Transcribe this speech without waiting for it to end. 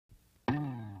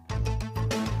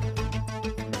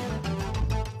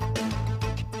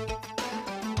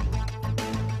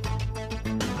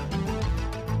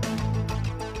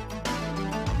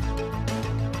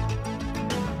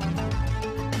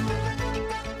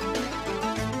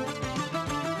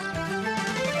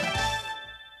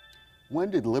When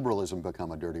did liberalism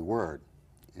become a dirty word?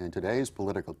 In today's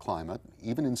political climate,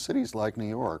 even in cities like New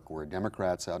York, where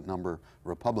Democrats outnumber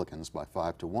Republicans by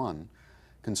 5 to 1,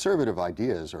 conservative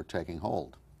ideas are taking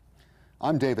hold.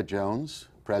 I'm David Jones,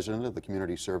 president of the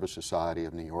Community Service Society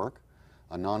of New York,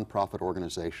 a nonprofit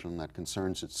organization that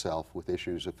concerns itself with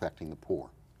issues affecting the poor.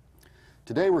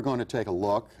 Today we're going to take a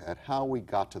look at how we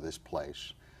got to this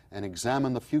place and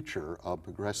examine the future of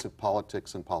progressive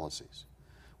politics and policies.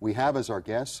 We have as our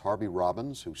guests Harvey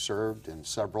Robins, who served in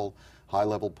several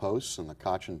high-level posts in the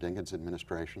Koch and Dinkins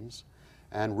administrations,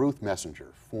 and Ruth Messinger,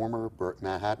 former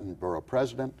Manhattan Borough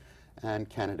President and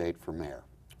candidate for mayor.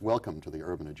 Welcome to the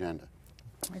Urban Agenda.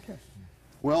 Thank you.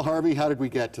 Well, Harvey, how did we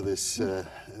get to this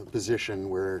position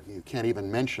where you can't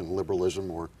even mention liberalism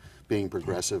or being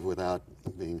progressive without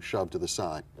being shoved to the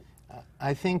side?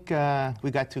 I think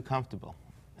we got too comfortable,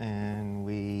 and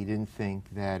we didn't think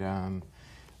that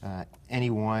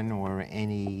anyone or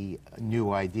any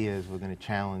new ideas were going to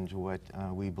challenge what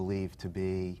we believe to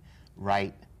be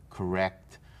right,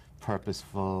 correct,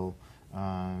 purposeful,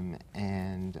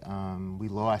 and we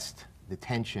lost the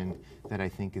tension that I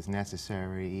think is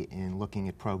necessary in looking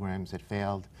at programs that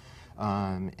failed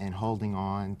and holding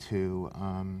on to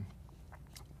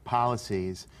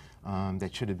policies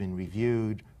that should have been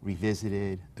reviewed,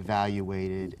 revisited,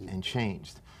 evaluated, and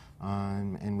changed.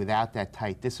 And without that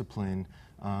tight discipline,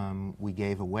 we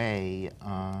gave away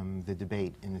the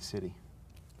debate in the city.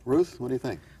 Ruth, what do you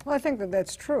think? Well, I think that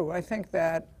that's true. I think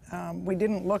that we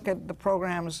didn't look at the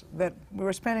programs that we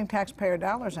were spending taxpayer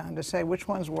dollars on to say which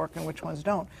ones work and which ones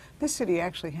don't. This city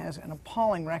actually has an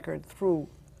appalling record through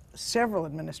several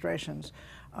administrations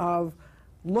of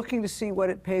looking to see what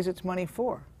it pays its money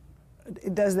for.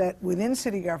 It does that within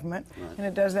city government, right, and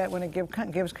it does that when it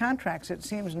gives contracts. It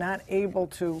seems not able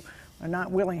to, or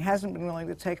not willing, hasn't been willing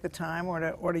to take the time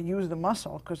or to use the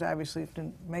muscle, because obviously it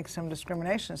can make some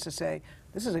discriminations to say,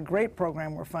 this is a great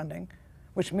program we're funding,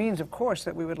 which means, of course,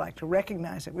 that we would like to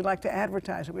recognize it, we'd like to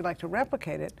advertise it, we'd like to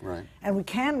replicate it, right, and we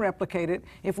can replicate it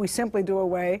if we simply do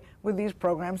away with these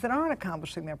programs that aren't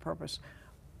accomplishing their purpose.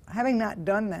 Having not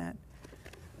done that,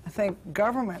 I think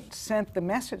government sent the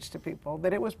message to people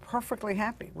that it was perfectly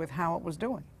happy with how it was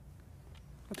doing.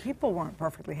 The people weren't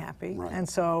perfectly happy, right, and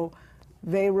so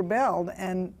they rebelled,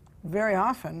 and very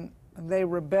often they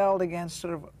rebelled against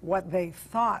sort of what they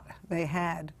thought they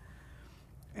had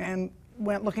and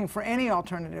went looking for any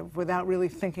alternative without really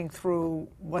thinking through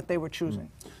what they were choosing.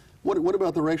 What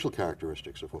about the racial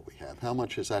characteristics of what we have? How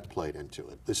much has that played into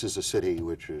it? This is a city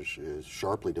which is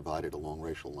sharply divided along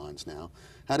racial lines now.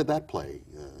 How did that play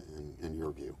in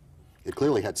your view? It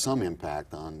clearly had some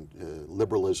impact on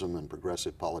liberalism and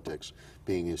progressive politics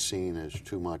being seen as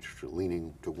too much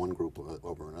leaning to one group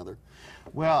over another.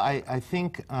 Well, I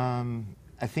think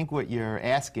what you're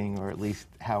asking, or at least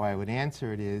how I would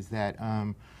answer it, is that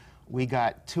we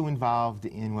got too involved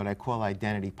in what I call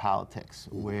identity politics,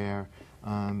 where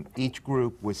each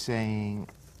group was saying,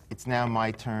 it's now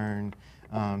my turn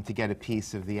to get a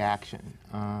piece of the action.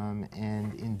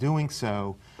 And in doing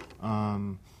so,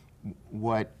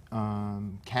 what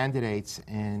candidates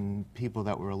and people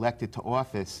that were elected to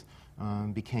office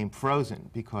became frozen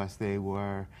because they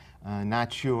were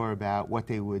not sure about what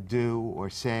they would do or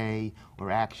say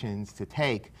or actions to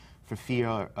take for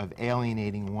fear of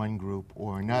alienating one group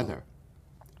or another.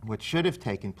 What should have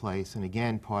taken place, and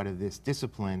again part of this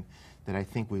discipline that I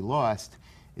think we lost,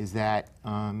 is that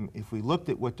if we looked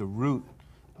at what the root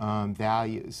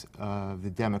values of the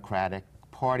Democratic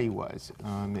Party was,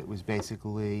 it was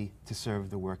basically to serve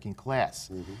the working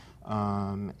class.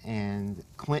 And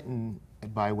Clinton,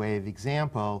 by way of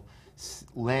example,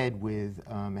 led with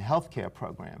a health care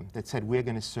program that said we're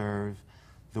going to serve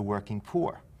the working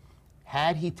poor.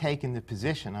 Had he taken the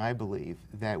position, I believe,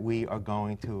 that we are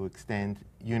going to extend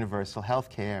universal health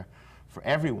care for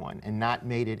everyone and not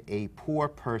made it a poor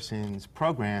person's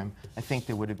program, I think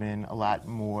there would have been a lot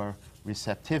more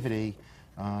receptivity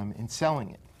in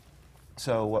selling it.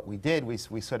 So what we did, we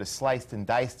sort of sliced and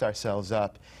diced ourselves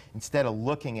up. Instead of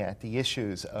looking at the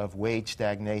issues of wage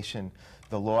stagnation,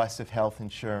 the loss of health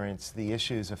insurance, the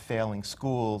issues of failing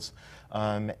schools,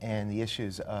 and the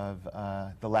issues of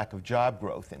the lack of job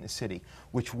growth in the city,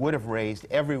 which would have raised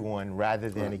everyone rather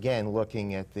than, again,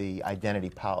 looking at the identity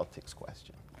politics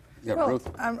question. Yeah, well, Ruth.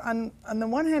 on the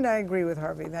one hand, I agree with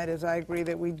Harvey. That is, I agree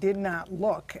that we did not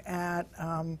look at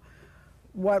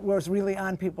what was really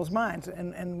on people's minds.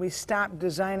 And we stopped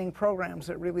designing programs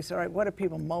that really said, all right, what do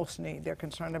people most need? They're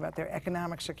concerned about their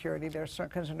economic security, they're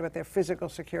concerned about their physical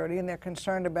security, and they're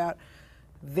concerned about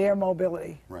their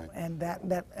mobility. Right. And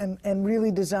and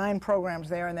really design programs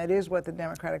there, and that is what the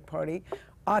Democratic Party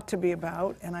ought to be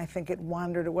about, and I think it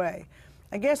wandered away.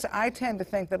 I guess I tend to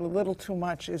think that a little too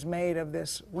much is made of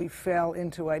this, we fell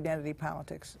into identity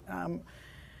politics.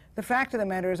 The fact of the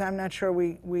matter is I'm not sure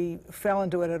we fell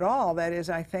into it at all. That is,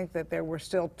 I think that there were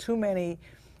still too many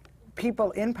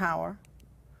people in power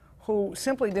who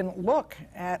simply didn't look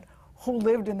at who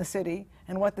lived in the city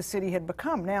and what the city had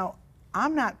become. Now,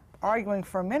 I'm not arguing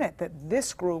for a minute that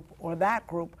this group or that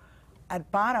group at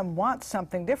bottom wants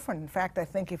something different. In fact, I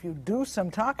think if you do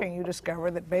some talking, you discover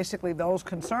that basically those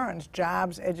concerns,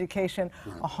 jobs, education,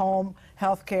 a home,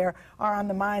 health care, are on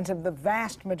the minds of the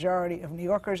vast majority of New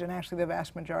Yorkers and actually the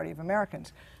vast majority of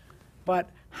Americans. But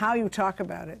how you talk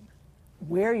about it,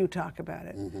 where you talk about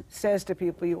it, says to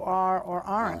people you are or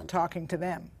aren't talking to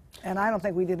them. And I don't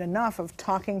think we did enough of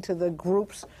talking to the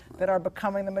groups that are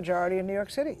becoming the majority in New York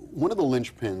City. One of the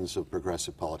linchpins of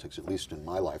progressive politics, at least in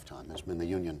my lifetime, has been the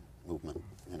union movement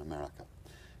in America.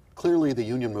 Clearly, the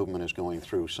union movement is going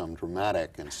through some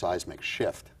dramatic and seismic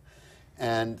shift,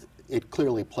 and it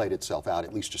clearly played itself out,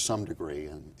 at least to some degree,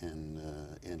 in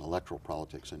electoral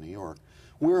politics in New York.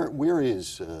 Where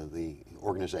is the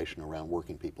organization around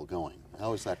working people going?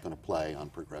 How is that going to play on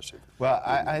progressive? Well,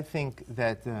 I think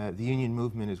that the union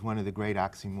movement is one of the great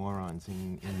oxymorons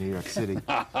in New York City.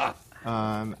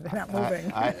 They're not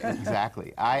moving.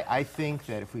 Exactly. I think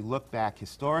that if we look back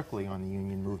historically on the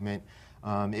union movement,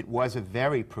 it was a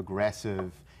very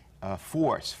progressive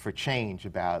force for change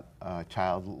about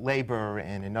child labor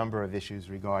and a number of issues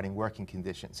regarding working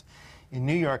conditions. In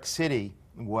New York City,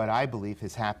 what I believe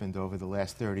has happened over the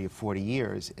last 30 or 40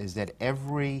 years is that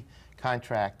every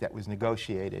contract that was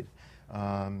negotiated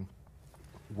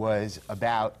was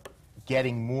about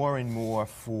getting more and more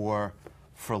for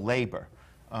labor.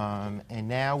 And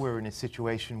now we're in a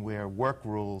situation where work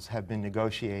rules have been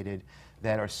negotiated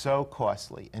that are so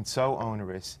costly and so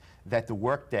onerous that the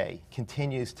workday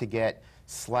continues to get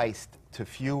sliced to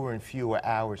fewer and fewer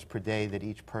hours per day that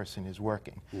each person is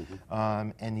working.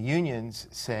 And the unions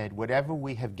said, whatever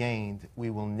we have gained, we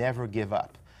will never give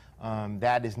up.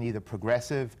 That is neither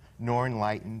progressive nor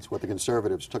enlightened. It's what the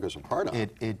conservatives took us apart on.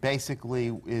 It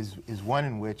basically is one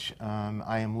in which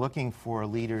I am looking for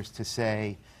leaders to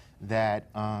say that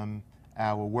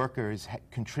our workers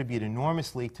contribute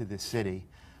enormously to the city,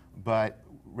 but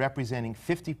representing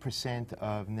 50%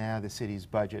 of now the city's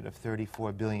budget of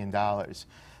 $34 billion,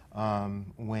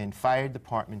 when fire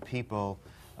department people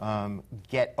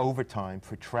get overtime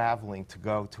for traveling to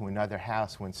go to another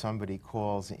house when somebody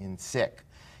calls in sick,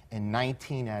 and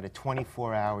 19 out of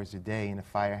 24 hours a day in a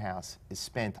firehouse is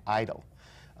spent idle.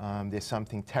 There's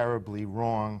something terribly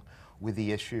wrong with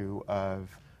the issue of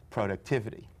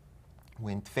productivity.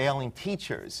 When failing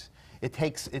teachers, it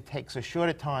takes a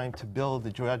shorter time to build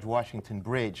the George Washington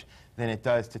Bridge than it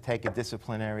does to take a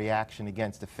disciplinary action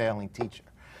against a failing teacher.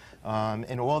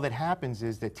 And all that happens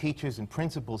is that teachers and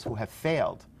principals who have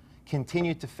failed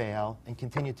continue to fail and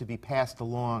continue to be passed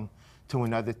along to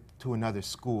another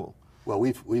school. Well,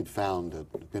 we've found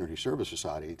at the Community Service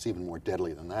Society, it's even more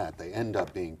deadly than that. They end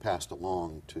up being passed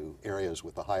along to areas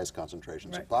with the highest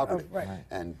concentrations of poverty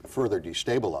and further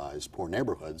destabilize poor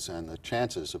neighborhoods and the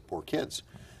chances of poor kids.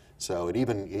 So it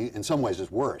even, in some ways,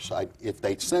 is worse. If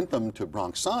they sent them to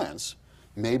Bronx Science,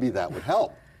 maybe that would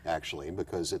help, actually,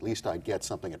 because at least I'd get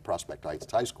something at Prospect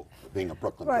Heights High School, being a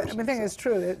Brooklyn person. Right, I mean, the thing is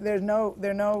true.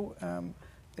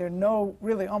 There are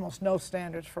really almost no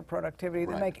standards for productivity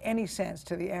that make any sense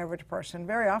to the average person.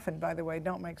 Very often, by the way,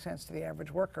 don't make sense to the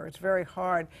average worker. It's very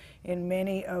hard in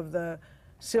many of the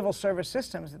civil service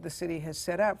systems that the city has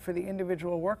set up for the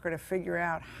individual worker to figure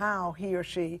out how he or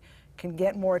she can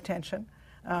get more attention,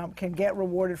 can get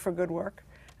rewarded for good work.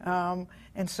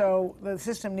 And so the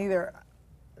system neither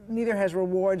has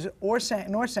rewards or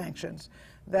nor sanctions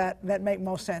that make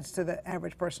most sense to the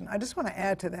average person. I just want to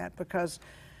add to that because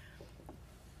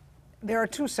there are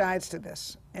two sides to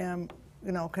this,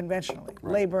 conventionally,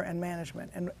 labor and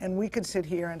management. And we could sit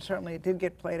here, and certainly it did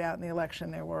get played out in the election.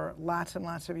 There were lots and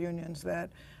lots of unions that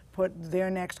put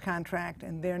their next contract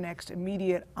and their next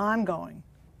immediate ongoing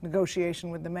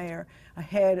negotiation with the mayor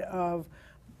ahead of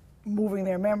moving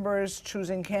their members,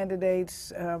 choosing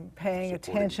candidates, paying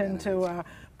attention to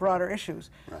broader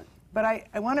issues. Right. But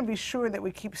I want to be sure that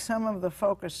we keep some of the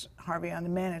focus, Harvey, on the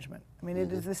management. I mean,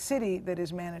 it is the city that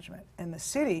is management, and the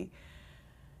city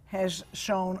has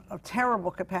shown a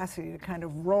terrible capacity to kind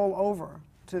of roll over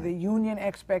to the union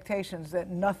expectations that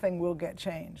nothing will get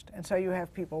changed. And so you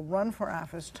have people run for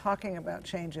office talking about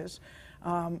changes,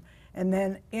 and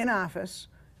then in office,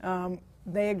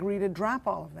 they agree to drop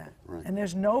all of that. Right. And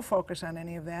there's no focus on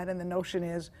any of that, and the notion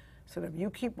is sort of you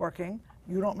keep working,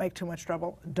 you don't make too much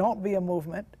trouble, don't be a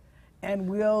movement, and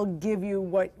we'll give you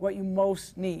what you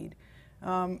most need.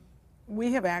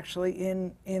 We have actually,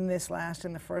 in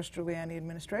the first Giuliani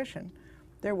administration,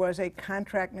 there was a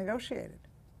contract negotiated.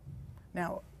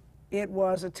 Now, it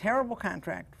was a terrible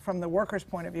contract from the workers'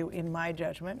 point of view, in my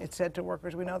judgment. It said to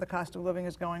workers, we know the cost of living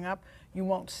is going up. You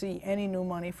won't see any new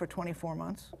money for 24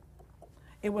 months.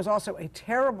 It was also a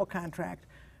terrible contract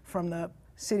from the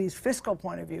city's fiscal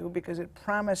point of view because it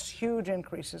promised huge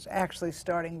increases, actually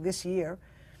starting this year,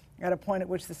 at a point at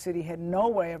which the city had no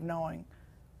way of knowing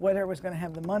whether it was going to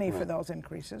have the money for those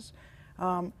increases.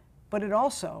 But it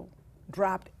also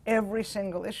dropped every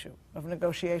single issue of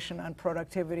negotiation on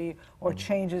productivity or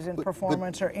changes in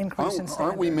performance or increase in standards.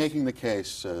 Aren't we making the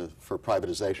case for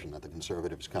privatization that the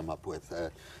conservatives come up with?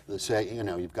 They say, you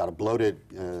know, you've got a bloated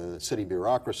city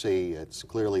bureaucracy. It's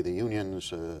clearly the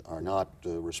unions are not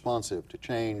responsive to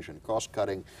change and cost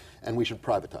cutting, and we should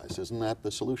privatize. Isn't that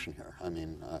the solution here? I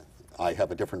mean, I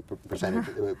have a different percentage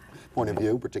point of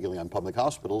view, particularly on public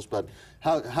hospitals, but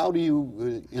how do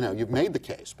you, you know, you've made the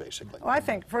case, basically. Well, I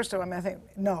think, first of all, I think,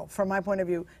 no, from my point of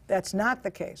view, that's not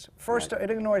the case. First, it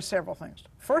ignores several things.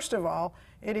 First of all,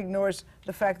 it ignores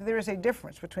the fact that there is a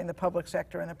difference between the public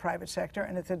sector and the private sector,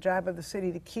 and it's a job of the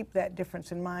city to keep that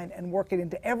difference in mind and work it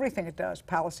into everything it does,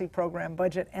 policy, program,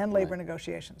 budget, and labor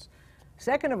negotiations.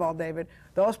 Second of all, David,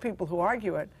 those people who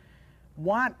argue it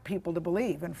want people to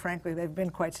believe, and frankly they've been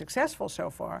quite successful so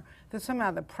far, that somehow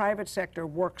the private sector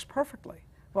works perfectly.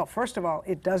 Well, first of all,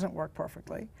 it doesn't work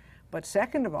perfectly, but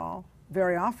second of all,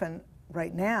 very often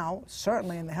right now,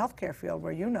 certainly in the healthcare field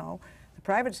where you know, the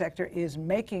private sector is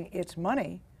making its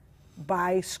money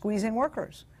by squeezing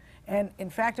workers. And in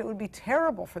fact, it would be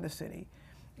terrible for the city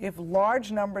if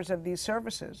large numbers of these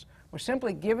services were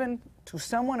simply given to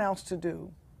someone else to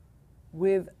do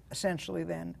with essentially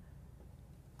then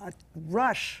a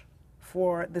rush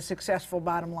for the successful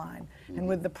bottom line. And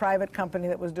with the private company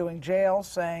that was doing jails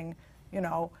saying, you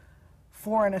know,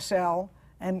 4 in a cell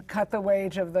and cut the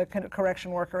wage of the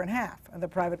correction worker in half. And the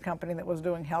private company that was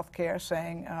doing health care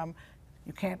saying,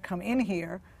 you can't come in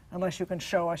here unless you can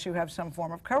show us you have some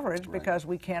form of coverage because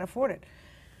we can't afford it.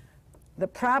 The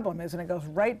problem is, and it goes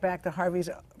right back to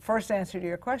Harvey's first answer to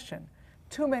your question,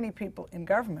 too many people in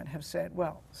government have said,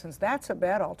 well, since that's a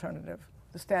bad alternative,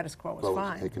 the status quo is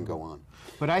fine. It can go on.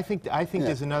 But I think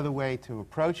there's another way to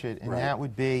approach it, and that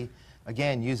would be,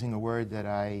 again, using a word that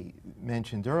I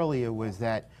mentioned earlier, was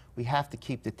that we have to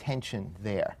keep the tension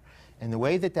there. And the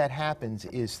way that that happens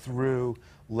is through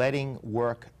letting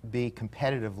work be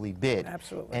competitively bid.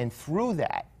 Absolutely. And through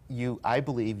that, I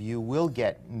believe you will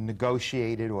get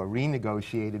negotiated or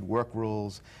renegotiated work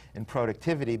rules and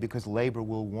productivity because labor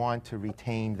will want to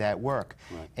retain that work.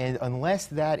 And unless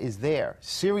that is there,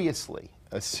 seriously,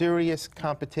 a serious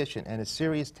competition and a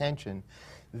serious tension,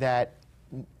 that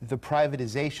the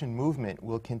privatization movement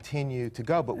will continue to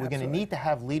go. But we're going to need to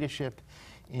have leadership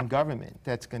in government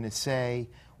that's going to say,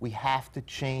 we have to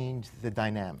change the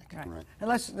dynamic. And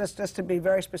let's just to be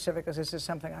very specific, because this is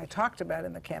something I talked about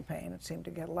in the campaign. It seemed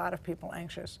to get a lot of people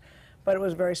anxious. But it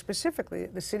was very specifically,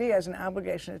 the city has an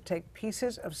obligation to take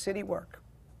pieces of city work,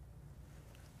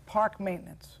 park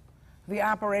maintenance, the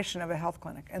operation of a health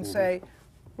clinic, and say,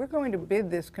 we're going to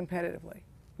bid this competitively.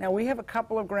 Now, we have a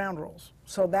couple of ground rules.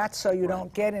 So that's so you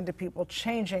don't get into people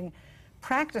changing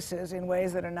practices in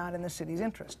ways that are not in the city's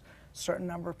interest. A certain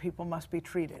number of people must be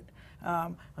treated.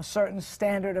 A certain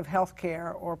standard of health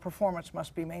care or performance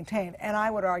must be maintained. And I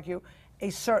would argue a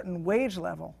certain wage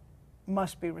level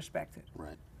must be respected.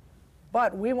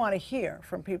 But we want to hear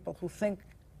from people who think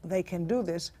they can do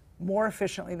this more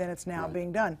efficiently than it's now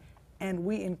being done. And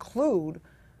we include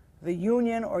the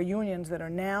union or unions that are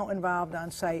now involved on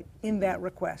site in that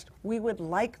request. We would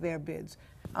like their bids.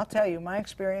 I'll tell you, my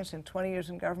experience in 20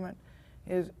 years in government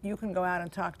is you can go out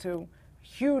and talk to a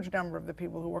huge number of the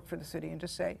people who work for the city and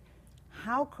just say,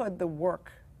 how could the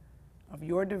work of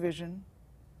your division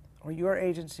or your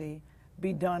agency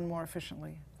be done more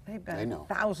efficiently? They've got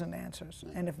 1,000 answers.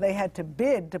 And if they had to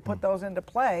bid to put those into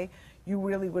play, you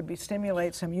really would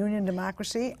stimulate some union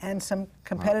democracy and some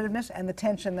competitiveness and the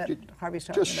tension that Harvey's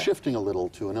talking about. Just shifting a little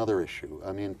to another issue.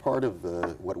 I mean, part of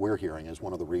what we're hearing is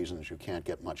one of the reasons you can't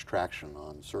get much traction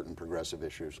on certain progressive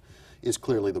issues is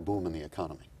clearly the boom in the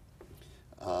economy.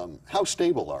 How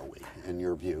stable are we, in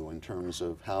your view, in terms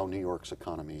of how New York's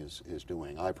economy is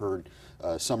doing? I've heard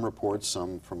some reports,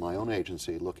 some from my own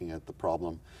agency, looking at the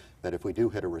problem that if we do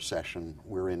hit a recession,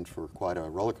 we're in for quite a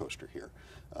roller coaster here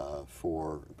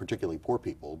for particularly poor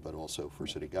people, but also for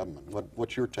city government.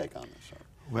 What's your take on this?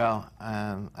 Well,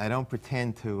 I don't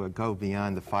pretend to go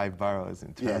beyond the 5 boroughs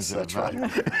in terms Yes, of... that's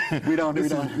right. we don't.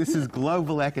 This is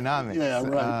global economics. Yeah,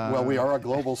 right. Well, we are a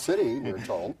global city, we're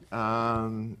told.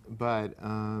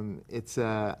 It's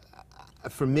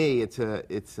for me, it's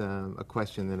a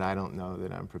question that I don't know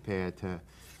that I'm prepared to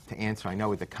answer. I know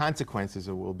what the consequences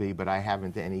will be, but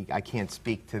I can't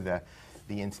speak to the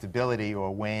instability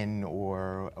or when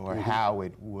or how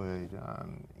it would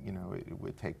it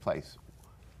would take place.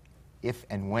 If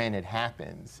and when it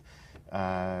happens,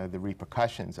 the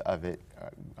repercussions of it,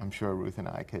 I'm sure Ruth and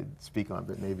I could speak on,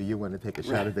 but maybe you want to take a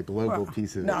shot at the global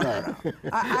piece of it. No.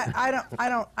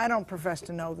 I don't profess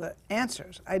to know the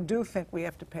answers. I do think we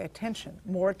have to pay attention,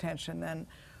 more attention than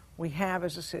we have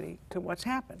as a city, to what's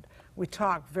happened. We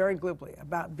talk very glibly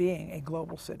about being a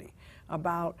global city,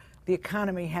 about the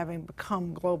economy having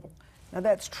become global. Now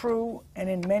that's true, and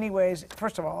in many ways,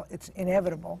 first of all, it's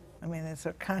inevitable. I mean, it's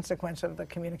a consequence of the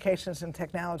communications and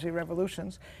technology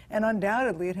revolutions, and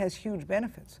undoubtedly it has huge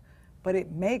benefits. But it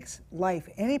makes life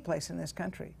any place in this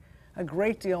country a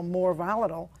great deal more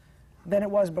volatile than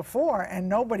it was before, and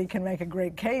nobody can make a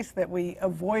great case that we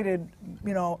avoided,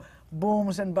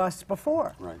 booms and busts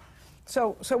before. Right.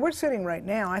 So we're sitting right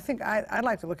now. I think I'd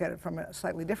like to look at it from a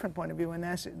slightly different point of view, and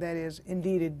that is,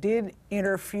 indeed, it did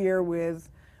interfere with,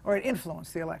 or it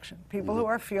influenced the election. People who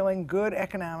are feeling good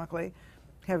economically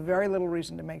have very little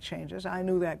reason to make changes. I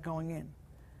knew that going in.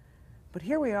 But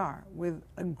here we are with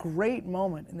a great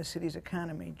moment in the city's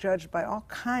economy, judged by all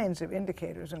kinds of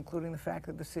indicators, including the fact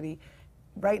that the city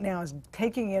right now is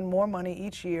taking in more money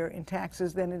each year in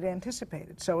taxes than it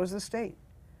anticipated. So is the state.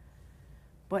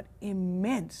 But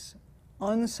immense,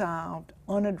 unsolved,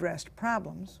 unaddressed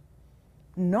problems.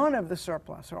 None of the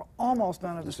surplus, or almost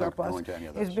none of the surplus,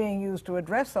 is being used to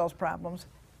address those problems.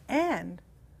 And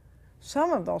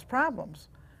some of those problems,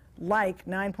 like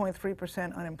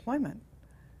 9.3% unemployment,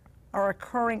 are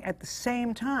occurring at the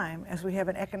same time as we have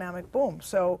an economic boom.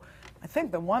 So I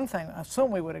think the one thing I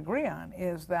assume we would agree on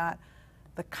is that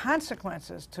the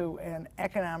consequences to an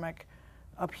economic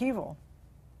upheaval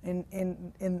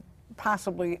in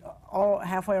possibly all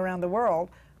halfway around the world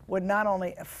would not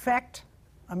only affect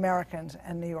Americans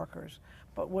and New Yorkers,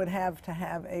 but would have to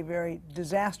have a very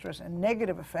disastrous and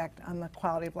negative effect on the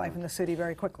quality of life in the city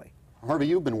very quickly. Harvey,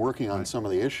 you've been working on some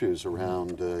of the issues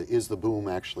around is the boom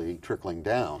actually trickling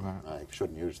down? I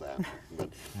shouldn't use that.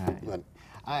 But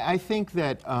I think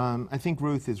that I think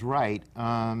Ruth is right,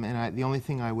 and the only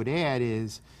thing I would add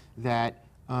is that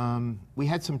we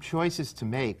had some choices to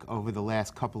make over the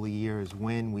last couple of years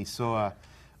when we saw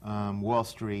Wall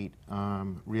Street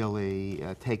really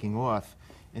taking off,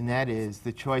 and that is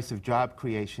the choice of job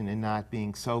creation and not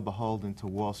being so beholden to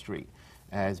Wall Street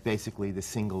as basically the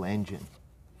single engine.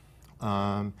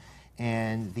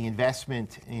 And the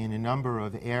investment in a number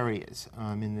of areas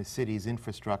in the city's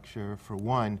infrastructure, for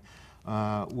one,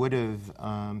 would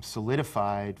have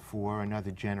solidified for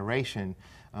another generation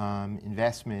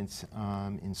investments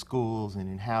in schools and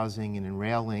in housing and in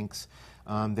rail links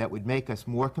that would make us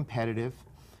more competitive,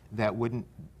 that wouldn't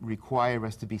require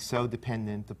us to be so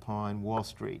dependent upon Wall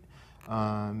Street.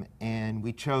 And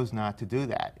we chose not to do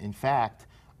that. In fact,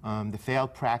 the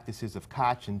failed practices of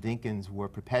Koch and Dinkins were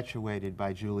perpetuated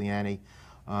by Giuliani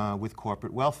with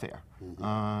corporate welfare.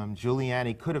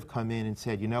 Giuliani could have come in and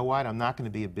said, you know what, I'm not going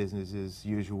to be a business as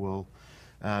usual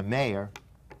mayor.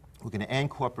 We're going to end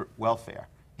corporate welfare.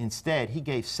 Instead, he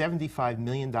gave $75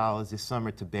 million this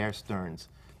summer to Bear Stearns.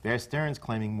 Bear Stearns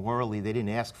claiming morally they didn't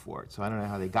ask for it, so I don't know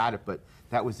how they got it, but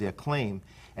that was their claim.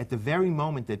 At the very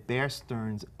moment that Bear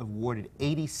Stearns awarded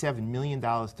 $87 million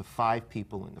to 5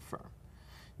 people in the firm.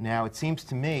 Now, it seems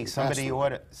to me somebody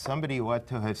ought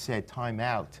to have said, time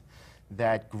out,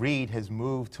 that greed has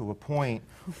moved to a point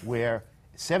where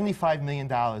 $75 million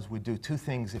would do 2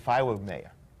 things if I were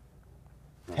mayor.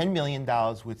 $10 million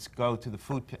would go to the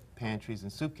food pantries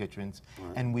and soup kitchens,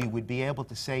 and we would be able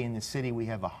to say in the city we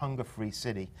have a hunger-free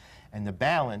city. And the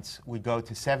balance would go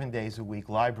to 7 days a week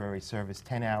library service,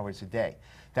 10 hours a day.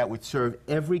 That would serve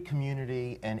every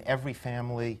community and every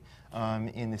family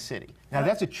in the city. Now,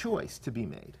 that's a choice to be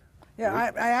made. Yeah,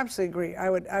 I absolutely agree.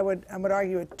 I would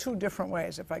argue it 2 different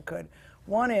ways, if I could.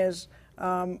 One is,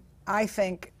 I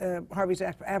think Harvey's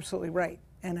absolutely right,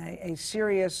 and a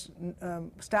serious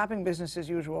stopping business as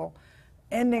usual,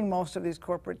 ending most of these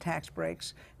corporate tax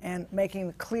breaks, and making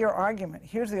the clear argument,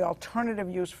 here's the alternative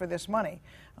use for this money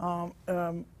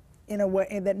in a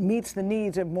way that meets the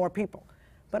needs of more people.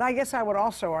 But I guess I would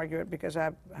also argue it, because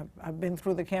I've been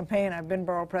through the campaign, I've been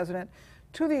borough president,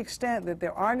 to the extent that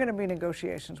there are going to be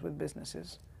negotiations with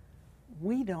businesses,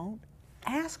 we don't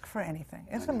ask for anything.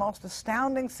 It's the most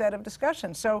astounding set of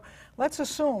discussions. So let's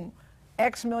assume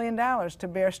X million dollars to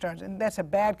Bear Stearns, and that's a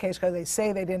bad case because they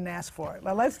say they didn't ask for it.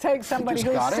 Well, let's take somebody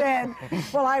who said,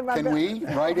 "Well, Can we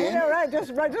write in? Yeah, right.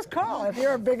 Just call if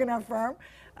you're a big enough firm."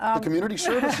 The Community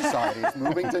Service Society is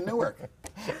moving to Newark.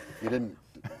 You didn't.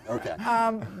 Okay.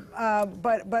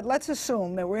 But let's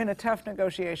assume that we're in a tough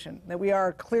negotiation, that we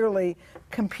are clearly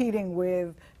competing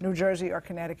with New Jersey or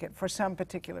Connecticut for some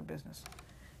particular business.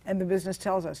 And the business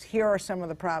tells us, here are some of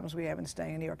the problems we have in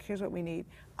staying in New York. Here's what we need.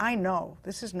 I know,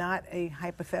 this is not a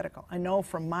hypothetical. I know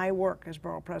from my work as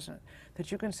borough president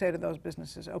that you can say to those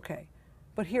businesses, okay,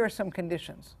 but here are some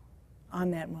conditions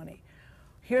on that money.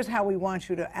 Here's how we want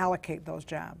you to allocate those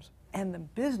jobs. And the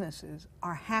businesses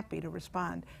are happy to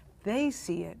respond. They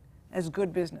see it as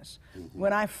good business.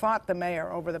 When I fought the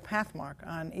mayor over the Pathmark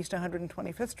on East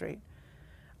 125th Street,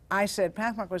 I said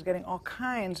Pathmark was getting all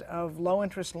kinds of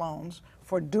low-interest loans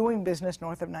for doing business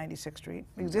north of 96th Street.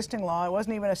 Existing law, it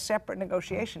wasn't even a separate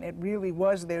negotiation. It really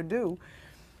was their due.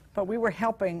 But we were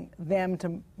helping them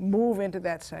to move into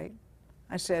that site.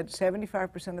 I said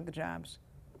 75% of the jobs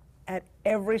at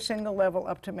every single level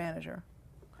up to manager,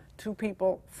 2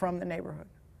 people from the neighborhood.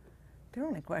 The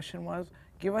only question was,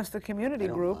 give us the community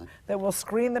group that will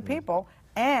screen the people,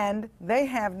 and they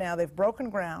have now, they've broken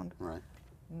ground. Right.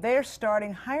 They're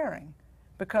starting hiring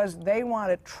because they want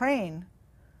to train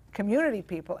community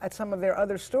people at some of their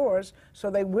other stores, so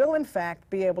they will in fact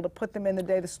be able to put them in the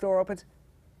day the store opens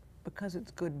because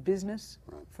it's good business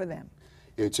for them.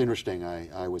 It's interesting.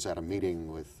 I was at a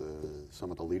meeting with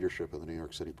some of the leadership of the New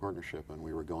York City Partnership, and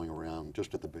we were going around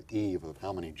just at the eve of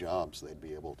how many jobs they'd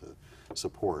be able to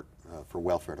support for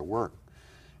welfare to work.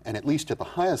 And at least at the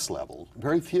highest level,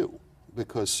 very few,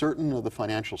 because certain of the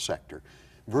financial sector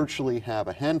virtually have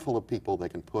a handful of people they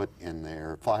can put in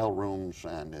their file rooms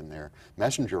and in their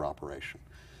messenger operation.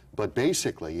 But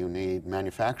basically, you need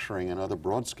manufacturing and other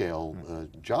broad-scale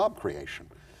job creation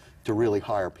to really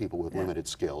hire people with limited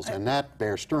skills. And that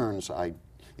Bear Stearns,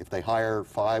 if they hire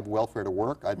 5 welfare to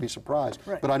work, I'd be surprised.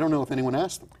 But I don't know if anyone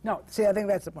asked them. No, see, I think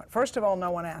that's the point. First of all, no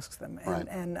one asks them.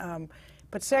 And,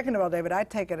 but second of all, David, I'd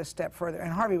take it a step further,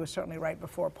 and Harvey was certainly right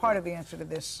before. Part of the answer to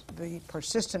this, the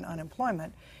persistent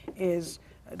unemployment, is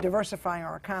diversifying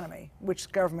our economy, which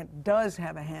government does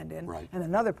have a hand in, and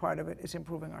another part of it is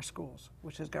improving our schools,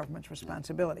 which is government's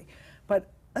responsibility. But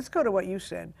let's go to what you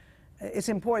said. It's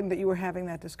important that you were having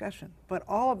that discussion, but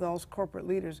all of those corporate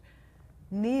leaders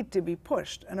need to be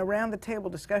pushed, and around the table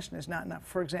discussion is not enough.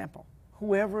 For example,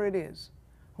 whoever it is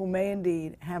who may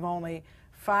indeed have only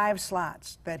 5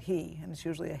 slots that he, and it's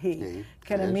usually a he,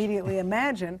 can immediately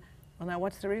imagine, well, now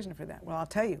what's the reason for that? Well, I'll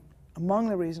tell you, among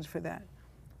the reasons for that,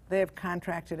 they have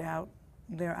contracted out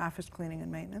their office cleaning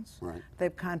and maintenance.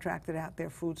 They've contracted out their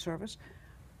food service.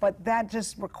 But that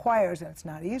just requires, and it's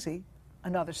not easy,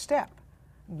 another step.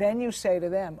 Then you say to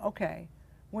them, okay,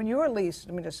 when your lease,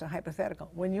 I mean, just a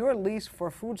hypothetical, when your lease for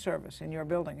food service in your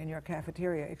building, in your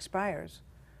cafeteria expires,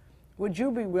 would you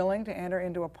be willing to enter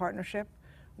into a partnership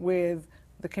with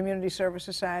the Community Service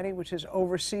Society, which is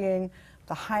overseeing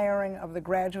the hiring of the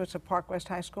graduates of Park West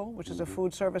High School, which is a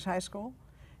food service high school?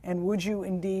 And would you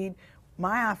indeed,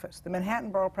 my office, the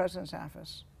Manhattan Borough President's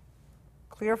office,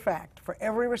 clear fact, for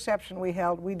every reception we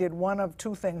held, we did one of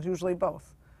 2 things, usually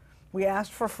both. We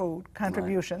asked for food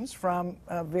contributions from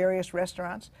various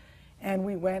restaurants, and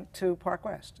we went to Park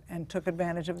West and took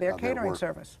advantage of their catering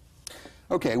service.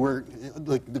 Okay,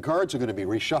 the cards are going to be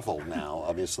reshuffled now,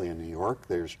 obviously, in New York.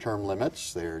 There's term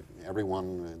limits. There's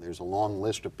a long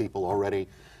list of people already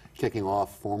kicking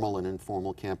off formal and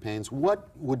informal campaigns. What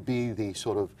would be the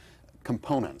sort of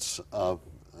components of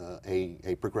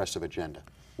a progressive agenda?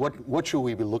 What should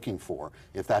we be looking for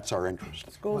if that's our interest?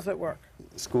 Schools that work.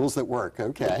 Schools that work,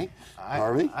 okay.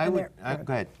 Harvey? Go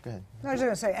ahead. No, I was just going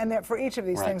to say, and for each of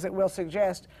these things that we'll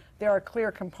suggest, there are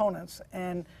clear components,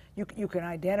 and you can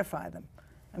identify them.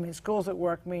 I mean, schools that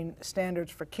work mean standards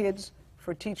for kids,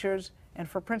 for teachers, and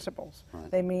for principals.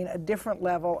 They mean a different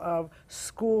level of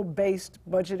school-based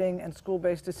budgeting and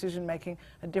school-based decision-making,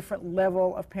 a different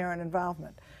level of parent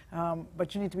involvement.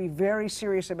 But you need to be very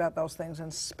serious about those things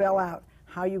and spell out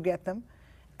how you get them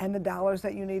and the dollars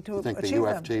that you need to achieve them. Do you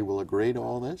think the UFT will agree to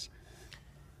all this?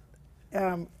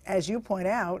 As you point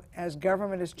out, as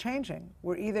government is changing,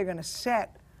 we're either going to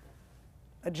set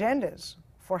agendas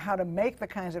for how to make the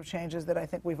kinds of changes that I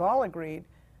think we've all agreed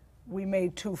we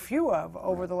made too few of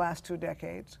over the last 2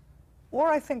 decades, or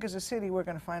I think as a city we're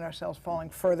going to find ourselves falling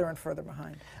further and further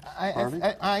behind.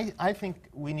 I think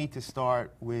we need to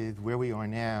start with where we are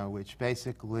now, which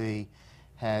basically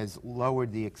has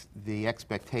lowered the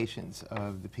expectations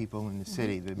of the people in the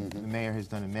city. The mayor has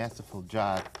done a masterful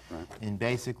job in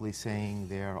basically saying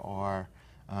there are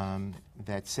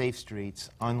that safe streets,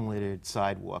 unlittered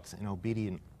sidewalks, and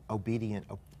obedient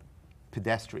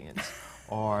pedestrians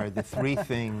are the three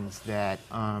things that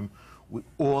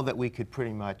all that we could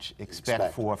pretty much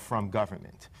expect from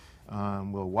government.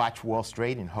 We'll watch Wall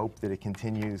Street and hope that it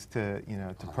continues to,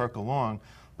 to perk along.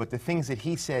 But the things that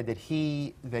he said that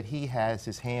he has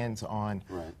his hands on,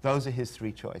 those are his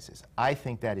three choices. I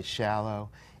think that is shallow,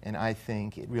 and I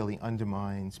think it really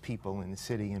undermines people in the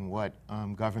city and what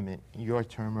government, your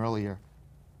term earlier,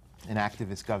 an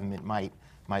activist government might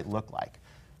look like.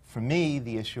 For me,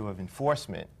 the issue of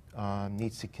enforcement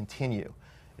needs to continue.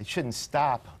 It shouldn't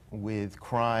stop with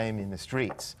crime in the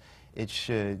streets. It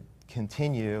should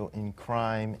continue in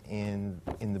crime in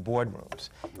the boardrooms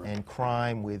and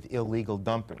crime with illegal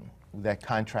dumping that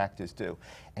contractors do.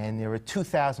 And there are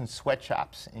 2,000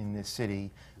 sweatshops in this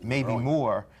city, maybe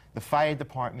more. The fire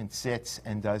department sits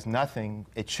and does nothing.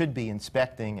 It should be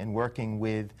inspecting and working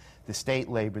with the state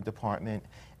labor department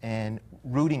and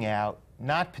rooting out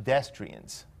not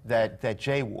pedestrians that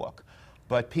jaywalk,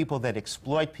 but people that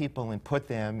exploit people and put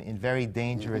them in very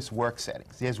dangerous work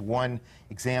settings. There's one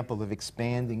example of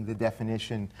expanding the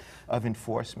definition of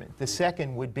enforcement. The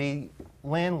second would be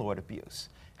landlord abuse.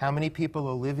 How many people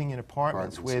are living in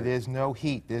apartments where there's no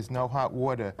heat, there's no hot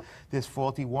water, there's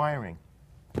faulty wiring?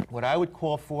 What I would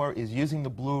call for is using the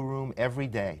blue room every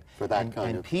day. For that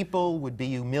and people would be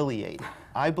humiliated.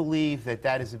 I believe that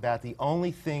that is about the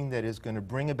only thing that is going to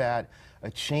bring about a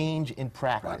change in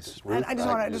practice. And I just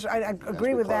want to, I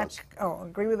agree with that. Oh,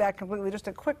 agree with that completely. Just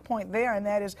a quick point there, and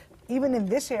that is, even in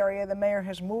this area, the mayor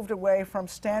has moved away from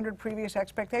standard previous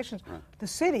expectations. The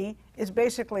city is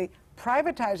basically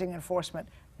privatizing enforcement,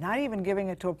 not even giving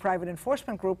it to a private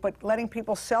enforcement group, but letting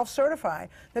people self-certify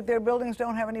that their buildings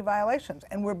don't have any violations.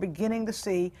 And we're beginning to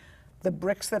see the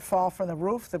bricks that fall from the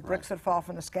roof, the bricks that fall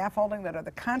from the scaffolding, that are the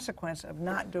consequence of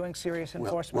not doing serious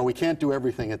enforcement. Well, we can't do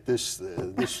everything at this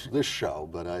show,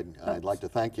 but I'd like to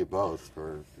thank you both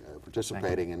for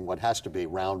participating in what has to be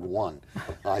round one,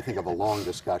 I think, of a long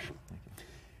discussion.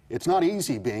 It's not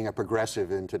easy being a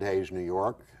progressive in today's New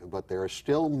York, but there are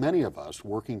still many of us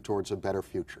working towards a better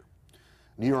future.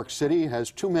 New York City has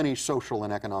too many social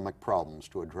and economic problems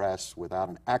to address without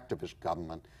an activist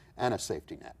government and a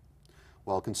safety net.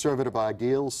 While conservative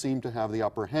ideals seem to have the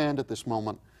upper hand at this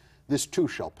moment, this too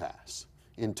shall pass.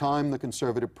 In time, the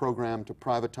conservative program to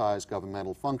privatize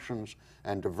governmental functions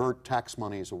and divert tax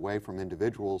monies away from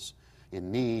individuals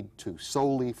in need to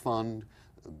solely fund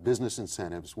business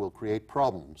incentives will create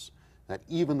problems that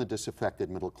even the disaffected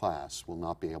middle class will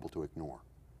not be able to ignore.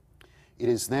 It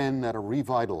is then that a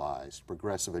revitalized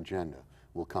progressive agenda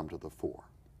will come to the fore.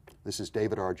 This is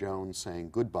David R. Jones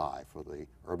saying goodbye for the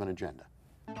Urban Agenda.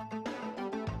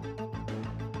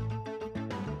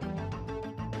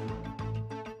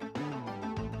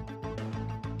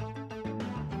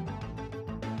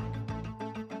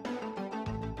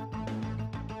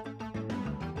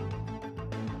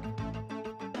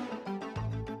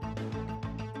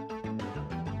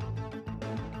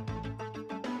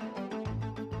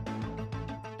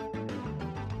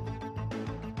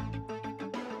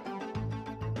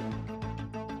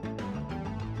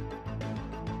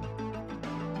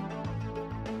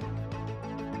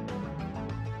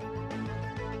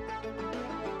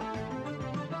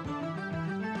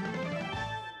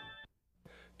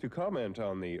 To comment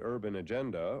on the Urban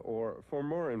Agenda or for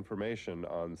more information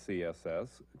on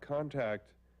CSS,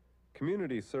 contact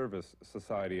Community Service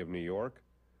Society of New York,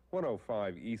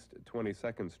 105 East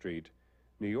 22nd Street,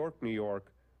 New York, New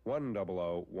York,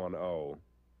 10010.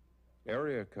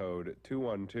 Area code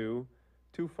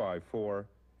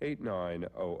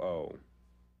 212-254-8900.